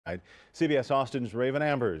CBS Austin's Raven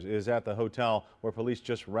Ambers is at the hotel where police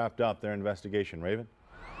just wrapped up their investigation. Raven?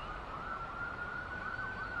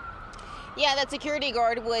 Yeah, that security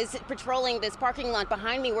guard was patrolling this parking lot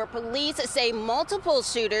behind me where police say multiple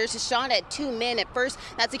shooters shot at two men. At first,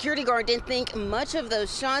 that security guard didn't think much of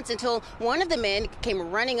those shots until one of the men came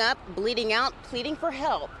running up, bleeding out, pleading for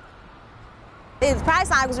help. It probably sounded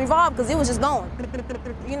like it was revolved because it was just going.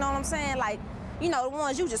 You know what I'm saying? Like, you know, the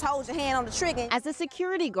ones you just hold your hand on the trigger. As a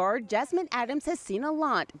security guard, Jasmine Adams has seen a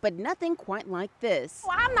lot, but nothing quite like this.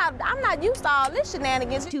 Well, I'm not used to all this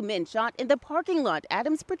shenanigans. Two men shot in the parking lot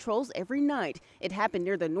Adams patrols every night. It happened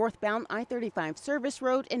near the northbound I-35 service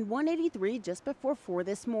road and 183 just before 4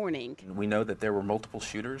 this morning. We know that there were multiple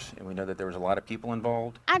shooters, and we know that there was a lot of people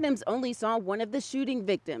involved. Adams only saw one of the shooting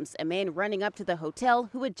victims, a man running up to the hotel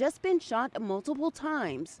who had just been shot multiple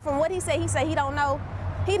times. From what he said he don't know.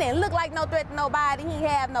 He didn't look like no threat to nobody. He didn't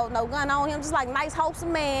have no gun on him, just like nice,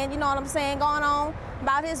 wholesome man, you know what I'm saying, going on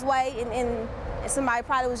about his way, and somebody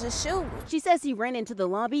probably was just shooting. She says he ran into the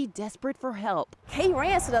lobby desperate for help. He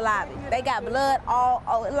ran to the lobby. They got blood all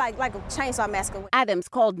like a chainsaw massacre. Adams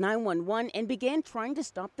called 911 and began trying to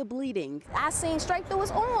stop the bleeding. I seen straight through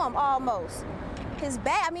his arm almost. His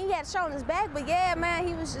back, I mean, he had shown his back, but yeah, man,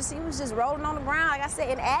 he was just rolling on the ground, like I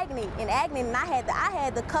said, in agony, and I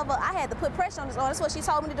had to put pressure on his arm. That's what she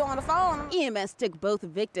told me to do on the phone. EMS took both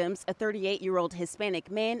victims, a 38-year-old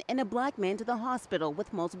Hispanic man and a black man, to the hospital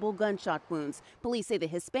with multiple gunshot wounds. Police say the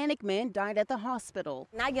Hispanic man died at the hospital.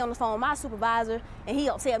 And I get on the phone with my supervisor, and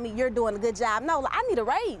he'll tell me, "You're doing a good job." No, like, I need a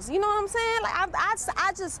raise. You know what I'm saying? Like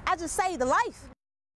I just saved a life.